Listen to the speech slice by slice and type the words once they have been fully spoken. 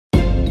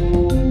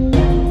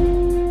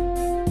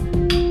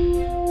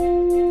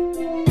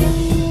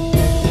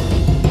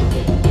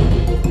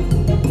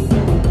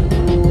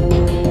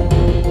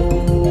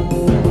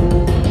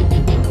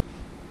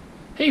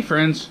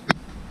friends,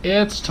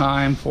 it's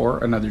time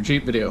for another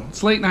Jeep video.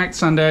 It's late night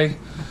Sunday.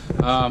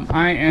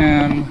 I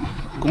am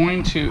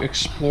going to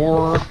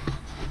explore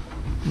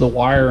the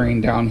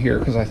wiring down here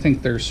because I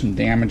think there's some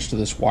damage to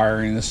this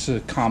wiring. This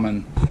is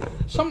a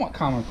somewhat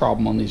common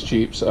problem on these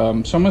Jeeps. So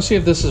I'm going to see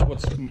if this is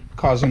what's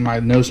causing my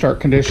no start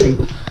condition.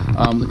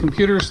 The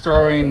computer's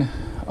throwing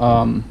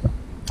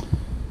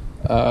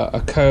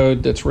a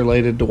code that's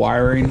related to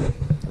wiring.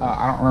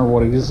 I don't remember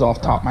what it is off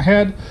the top of my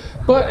head,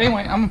 but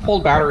anyway, I'm gonna pull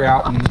the battery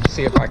out and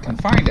see if I can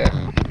find it.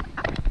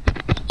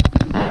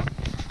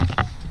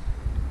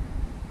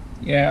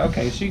 Yeah,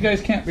 okay, so you guys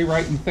can't be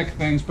right in the thick of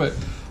things, but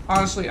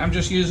honestly, I'm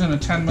just using a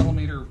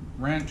 10mm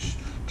wrench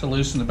to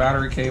loosen the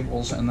battery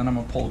cables, and then I'm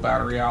gonna pull the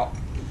battery out.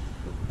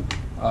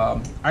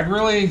 I'd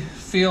really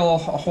feel a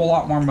whole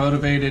lot more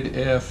motivated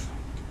if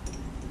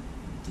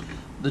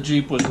the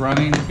Jeep was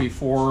running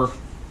before,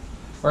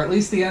 or at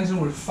least the engine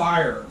would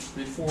fire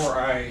before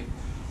I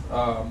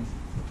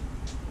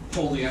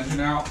pull the engine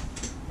out.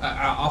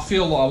 I'll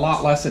feel a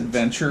lot less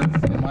adventure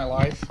in my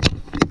life.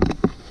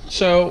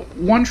 So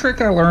one trick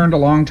I learned a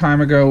long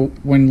time ago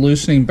when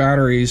loosening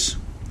batteries,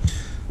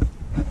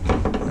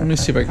 let me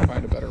see if I can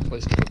find a better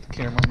place to put the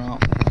camera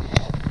mount.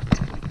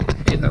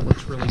 Hey, that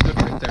looks really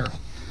good right there.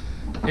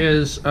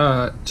 Is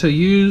to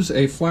use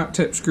a flat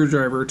tip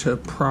screwdriver to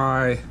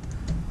pry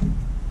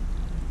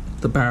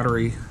the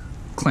battery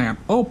clamp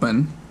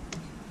open.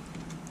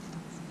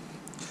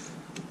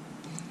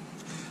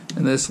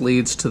 And this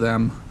leads to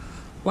them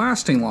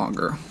lasting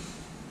longer.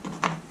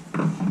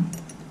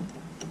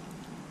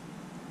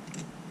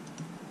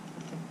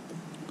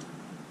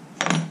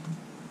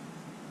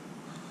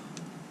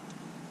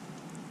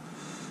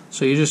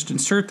 So you just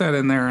insert that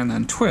in there and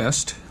then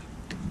twist,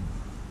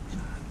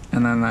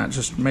 and then that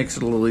just makes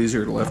it a little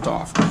easier to lift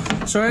off.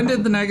 So I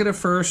undid the negative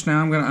first,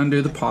 now I'm going to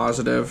undo the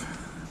positive.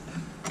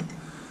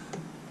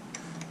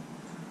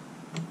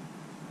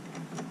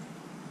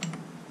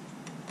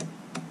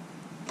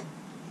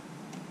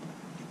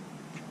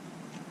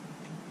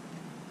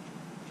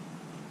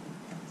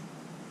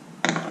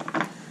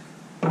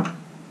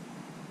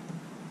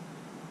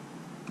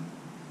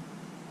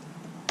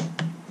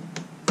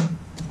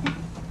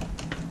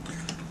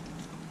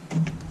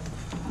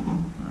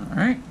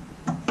 Alright,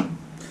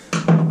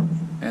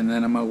 and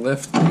then I'm going to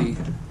lift the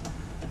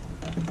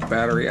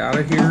battery out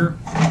of here.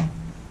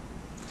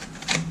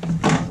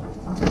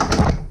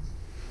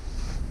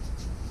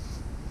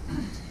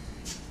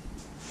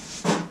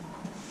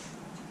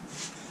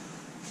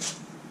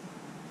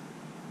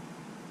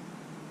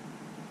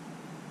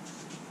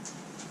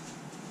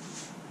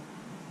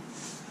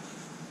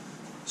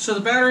 So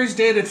the battery's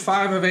dated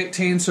 5 of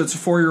 18, so it's a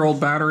 4-year-old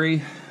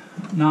battery.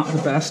 Not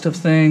the best of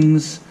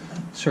things.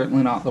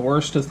 Certainly not the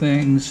worst of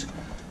things.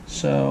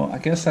 So I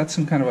guess that's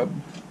some kind of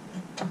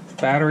a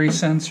battery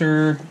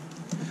sensor.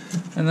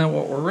 And then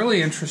what we're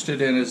really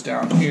interested in is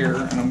down here,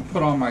 and I'm going to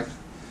put on my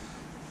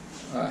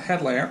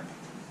headlamp.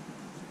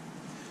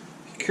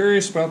 If you're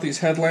curious about these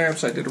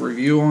headlamps, I did a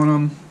review on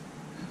them.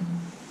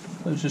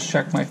 Let's just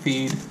check my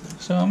feed.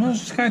 So I'm going to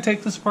just kind of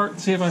take this apart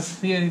and see if I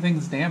see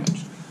anything's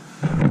damaged.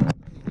 You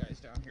guys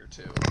down here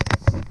too.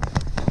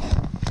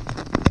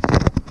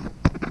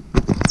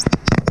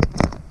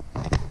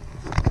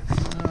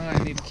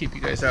 I need to keep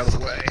you guys out of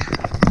the way.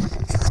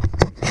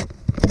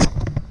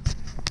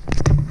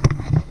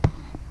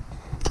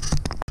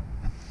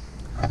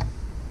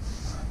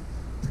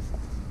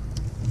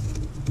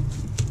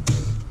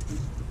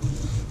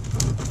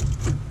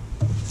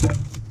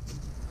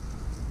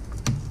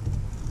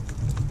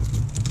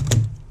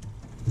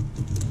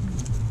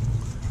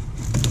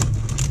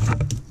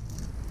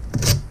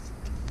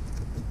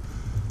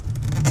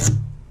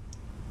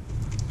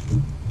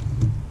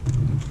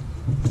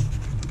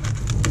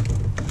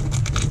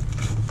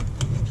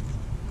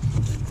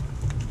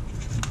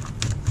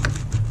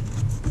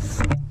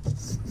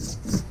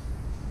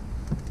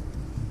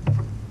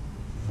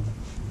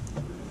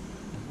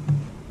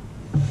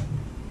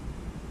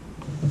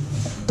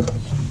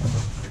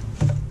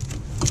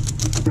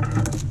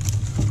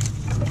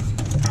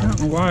 I don't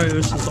know why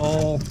this is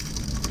all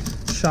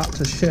shot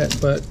to shit,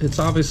 but it's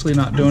obviously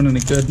not doing any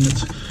good in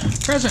its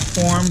present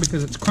form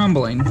because it's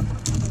crumbling.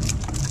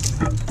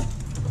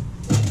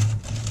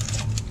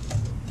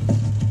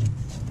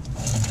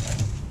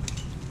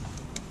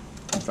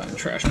 Find a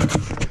trash can. I'm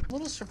a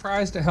little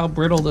surprised at how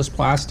brittle this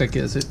plastic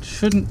is. It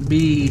shouldn't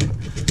be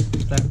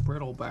that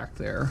brittle back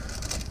there.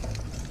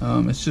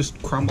 It's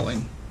just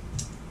crumbling.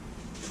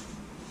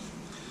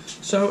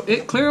 So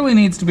it clearly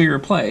needs to be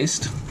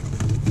replaced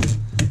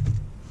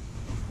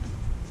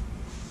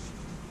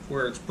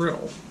where it's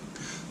brittle.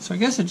 So I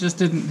guess it just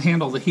didn't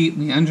handle the heat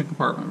in the engine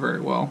compartment very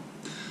well.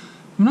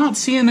 I'm not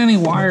seeing any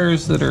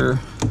wires that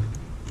are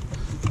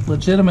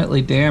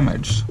legitimately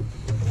damaged.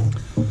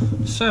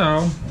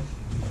 So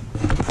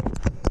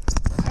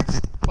the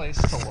next place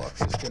to look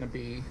is going to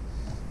be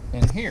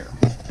in here.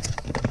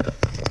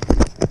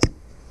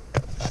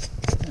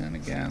 And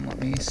again,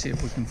 let me see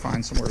if we can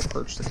find somewhere to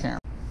perch the camera.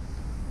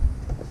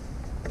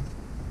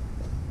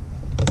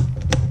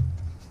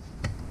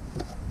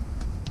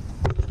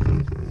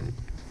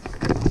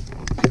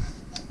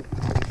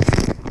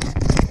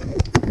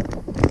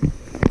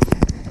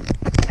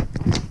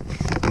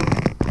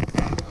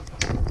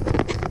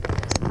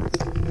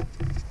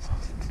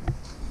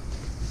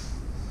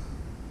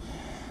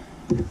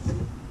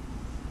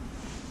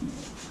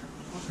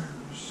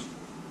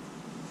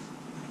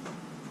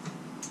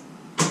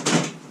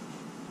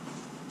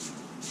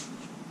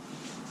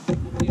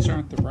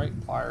 aren't the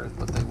right pliers,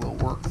 but they will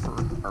work for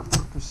our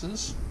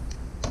purposes.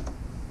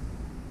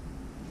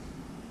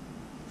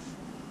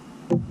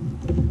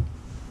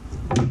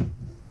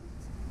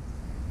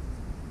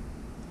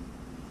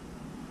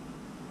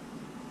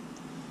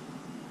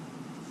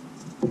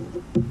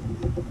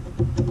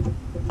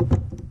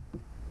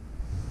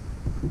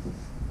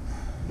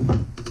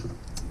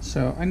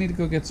 So I need to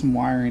go get some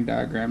wiring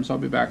diagrams. I'll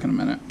be back in a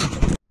minute.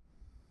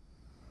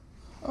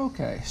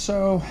 Okay,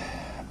 so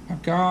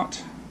I've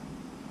got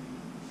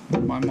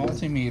my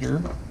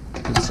multimeter.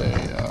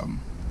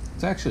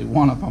 It's actually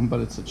one of them, but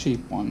it's a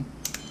cheap one.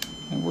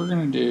 And we're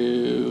going to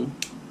do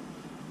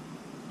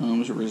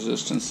ohms of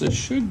resistance. This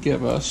should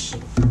give us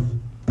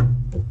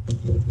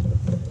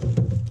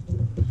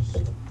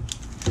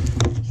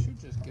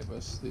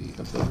the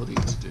ability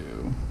to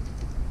do.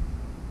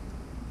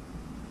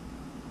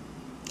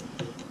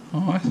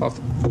 Oh, I thought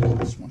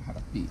this one had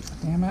a beep.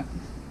 Damn it.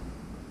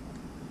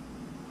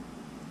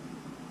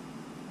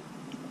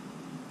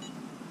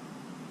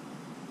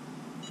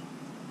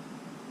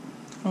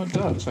 Oh, it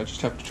does. I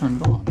just have to turn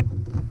it on.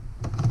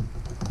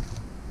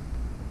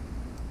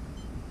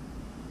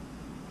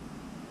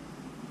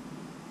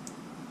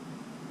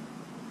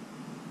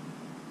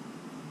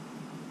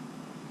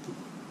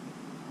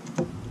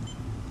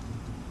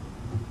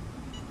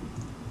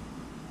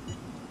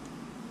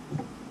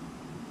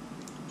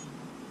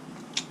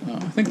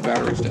 I think the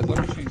battery's dead.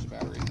 Let me change the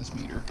battery in this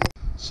meter.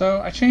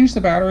 So I changed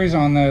the batteries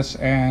on this,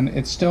 and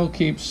it still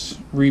keeps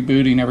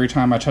rebooting every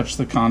time I touch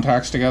the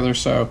contacts together,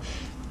 so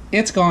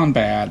it's gone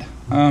bad.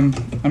 I'm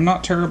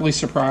not terribly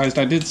surprised.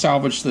 I did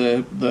salvage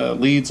the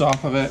leads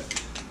off of it,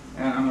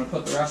 and I'm going to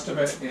put the rest of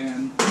it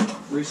in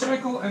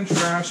recycle and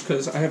trash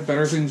because I have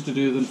better things to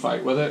do than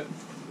fight with it.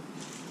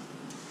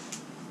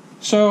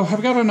 So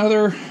I've got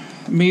another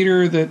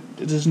meter that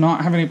does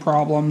not have any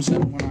problems,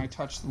 and when I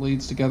touch the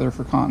leads together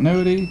for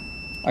continuity,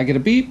 I get a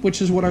beep,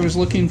 which is what I was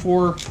looking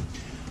for.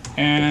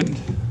 And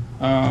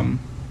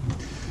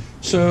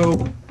so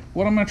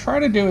what I'm going to try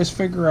to do is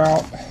figure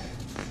out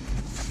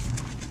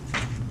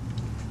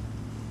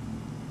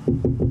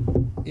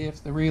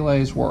if the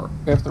relays work,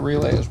 if the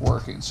relay is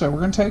working. So we're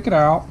going to take it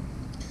out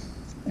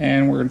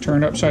and we're going to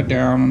turn it upside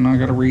down, and I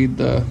got to read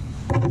the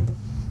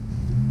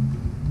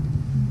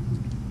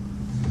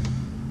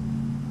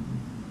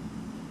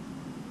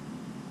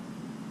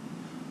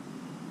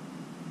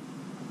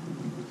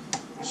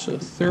so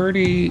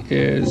 30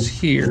 is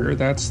here.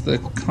 That's the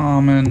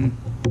common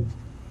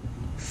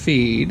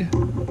feed.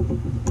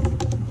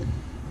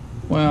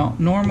 Well,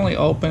 normally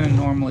open and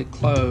normally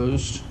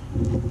closed.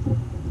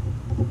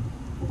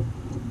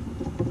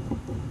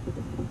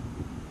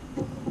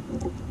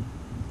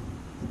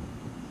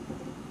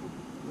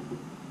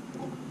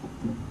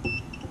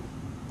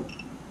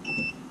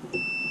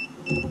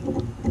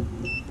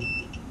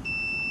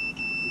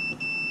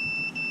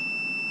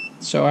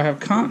 So I have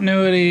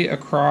continuity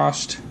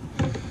across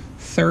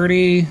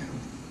 30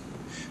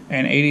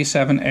 and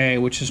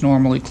 87A, which is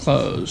normally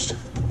closed.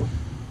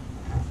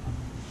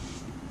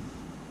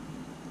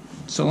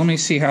 So let me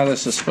see how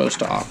this is supposed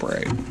to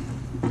operate.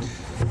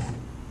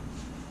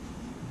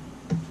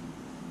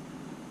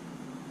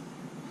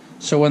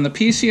 So when the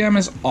PCM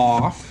is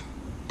off,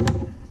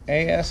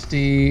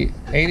 ASD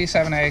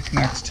 87A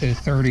connects to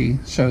 30,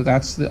 so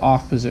that's the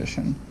off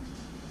position.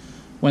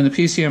 When the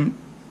PCM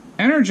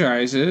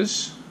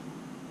energizes,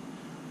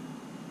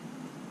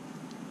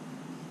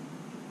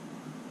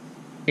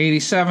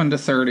 87 to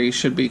 30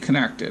 should be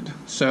connected.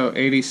 So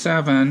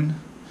 87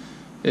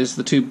 is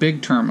the two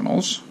big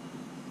terminals.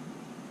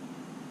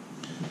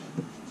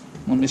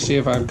 Let me see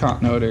if I have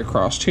continuity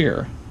across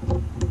here.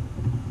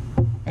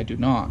 I do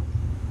not.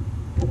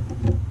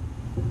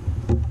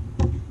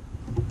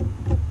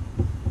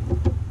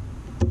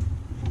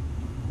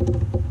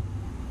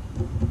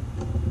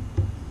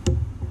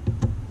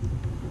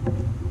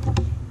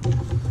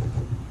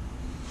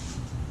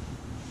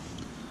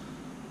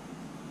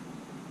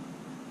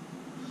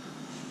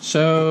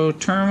 So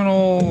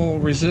terminal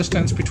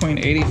resistance between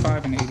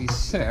 85 and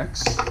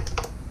 86.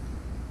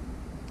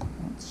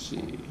 Let's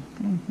see.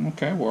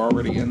 Okay, we're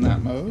already in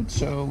that mode,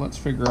 so let's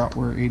figure out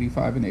where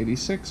 85 and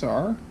 86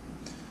 are.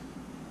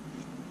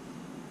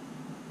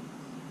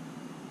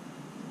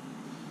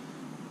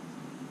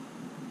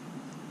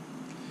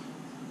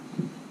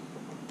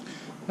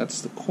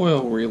 That's the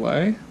coil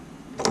relay.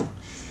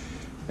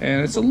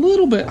 And it's a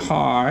little bit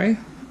high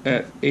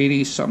at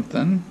 80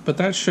 something, but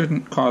that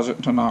shouldn't cause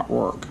it to not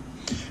work.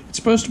 It's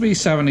supposed to be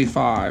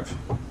 75.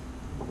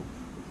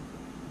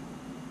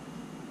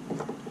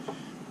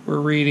 We're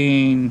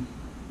reading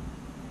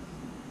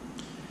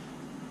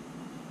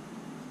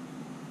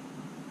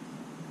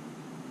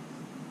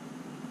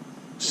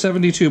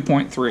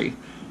 72.3.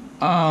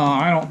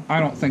 I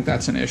don't think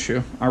that's an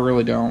issue. I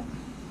really don't.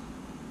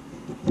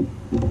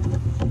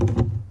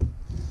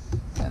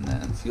 And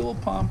then fuel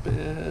pump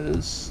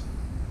is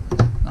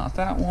not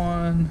that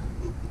one.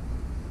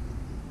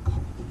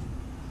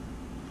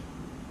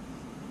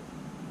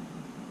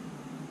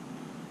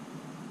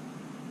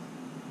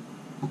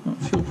 Oh,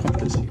 fuel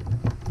pump is here.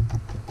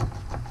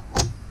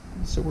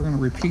 So we're going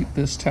to repeat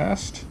this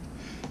test.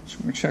 So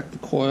we're going to check the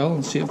coil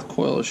and see if the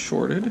coil is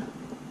shorted.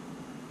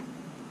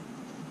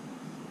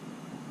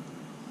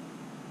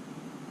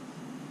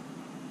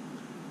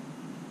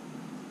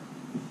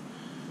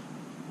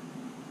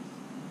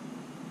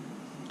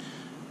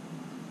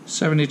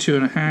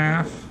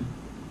 $72.5,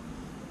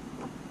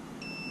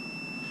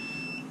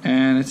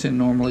 and it's in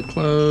normally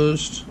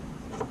closed.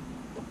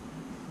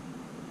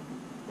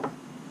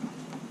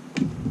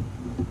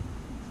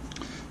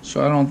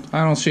 So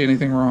I don't see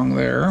anything wrong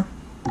there.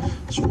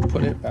 So we'll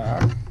put it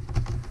back.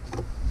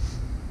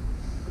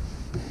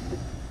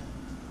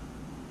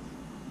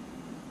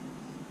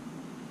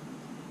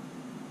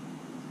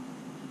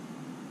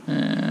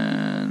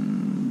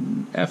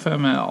 And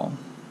FML.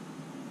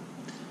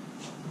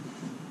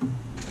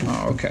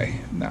 Oh,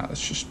 okay. Now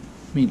that's just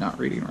me not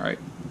reading right.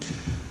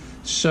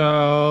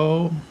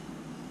 So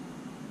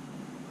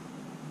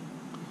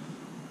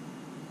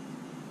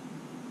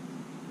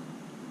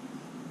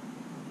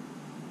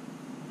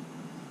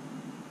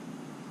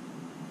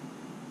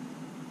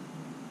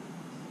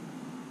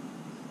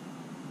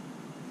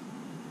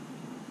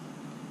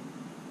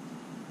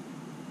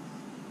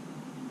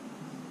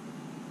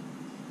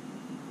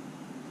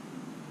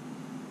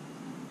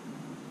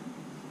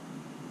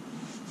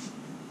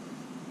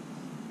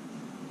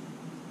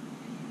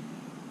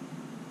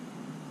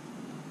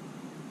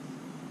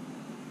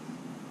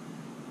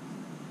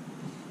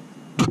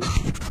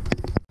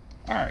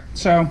alright,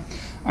 so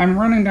I'm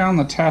running down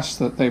the test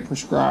that they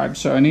prescribed.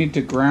 So I need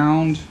to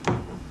ground.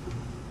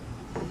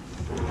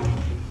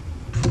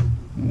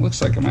 It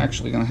looks like I'm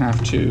actually going to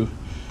have to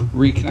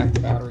reconnect the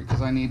battery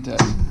because I need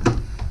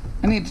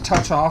to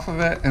touch off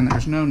of it, and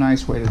there's no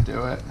nice way to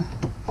do it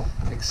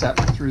except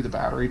through the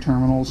battery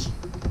terminals.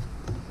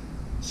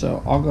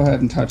 So I'll go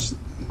ahead and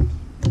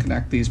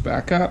connect these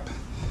back up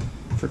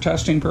for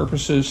testing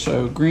purposes.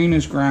 So green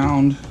is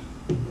ground.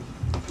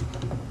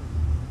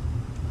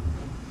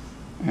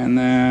 And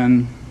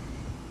then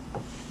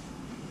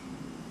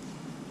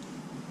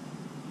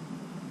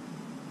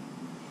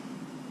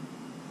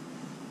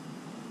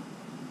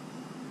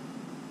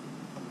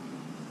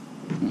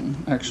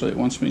actually it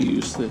wants me to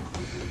use the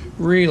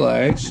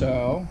relay,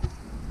 so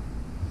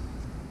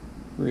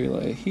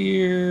relay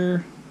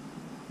here.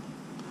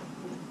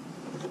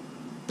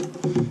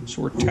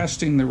 So we're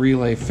testing the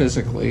relay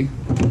physically.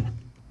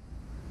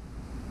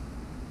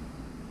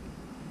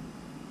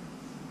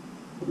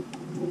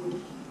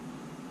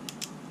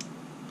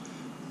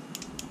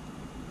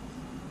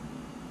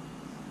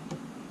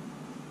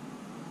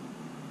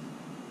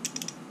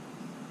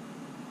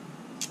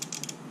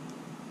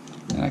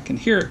 And I can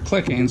hear it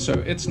clicking, so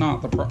it's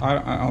not the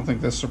I don't think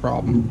this is a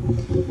problem.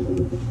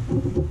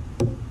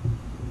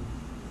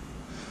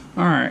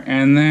 Alright,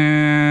 and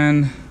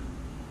then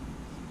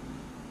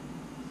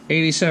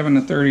 87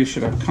 to 30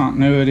 should have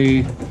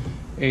continuity.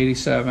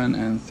 87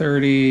 and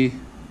 30.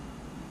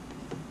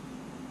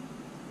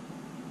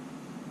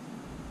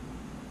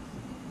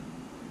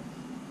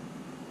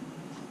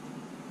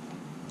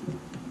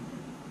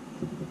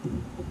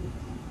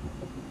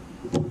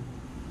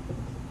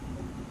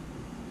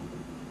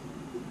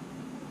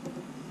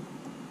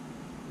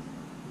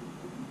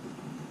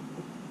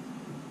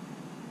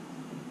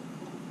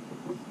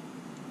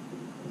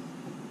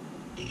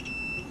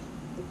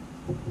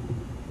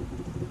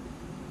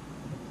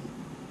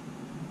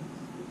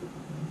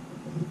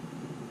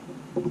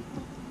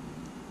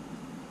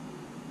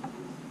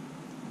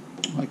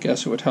 I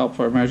guess it would help if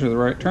I measure the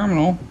right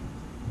terminal.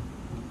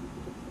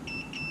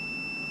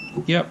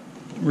 Yep,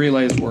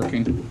 relay is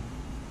working.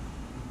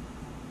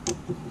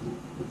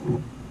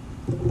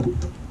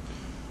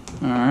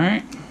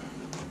 Alright.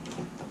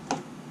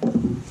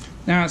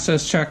 Now it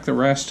says check the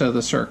rest of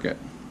the circuit.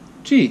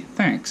 Gee,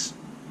 thanks.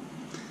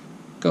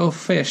 Go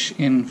fish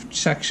in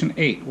section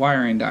 8,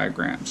 wiring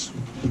diagrams.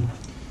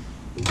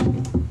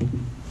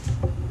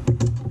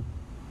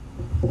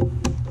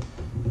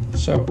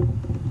 So,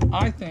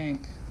 I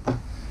think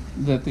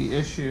that the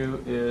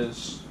issue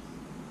is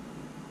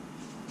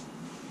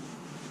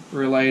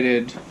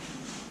related.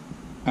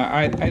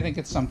 I think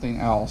it's something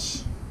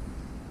else.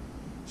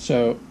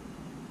 So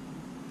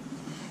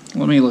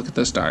let me look at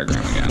this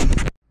diagram again.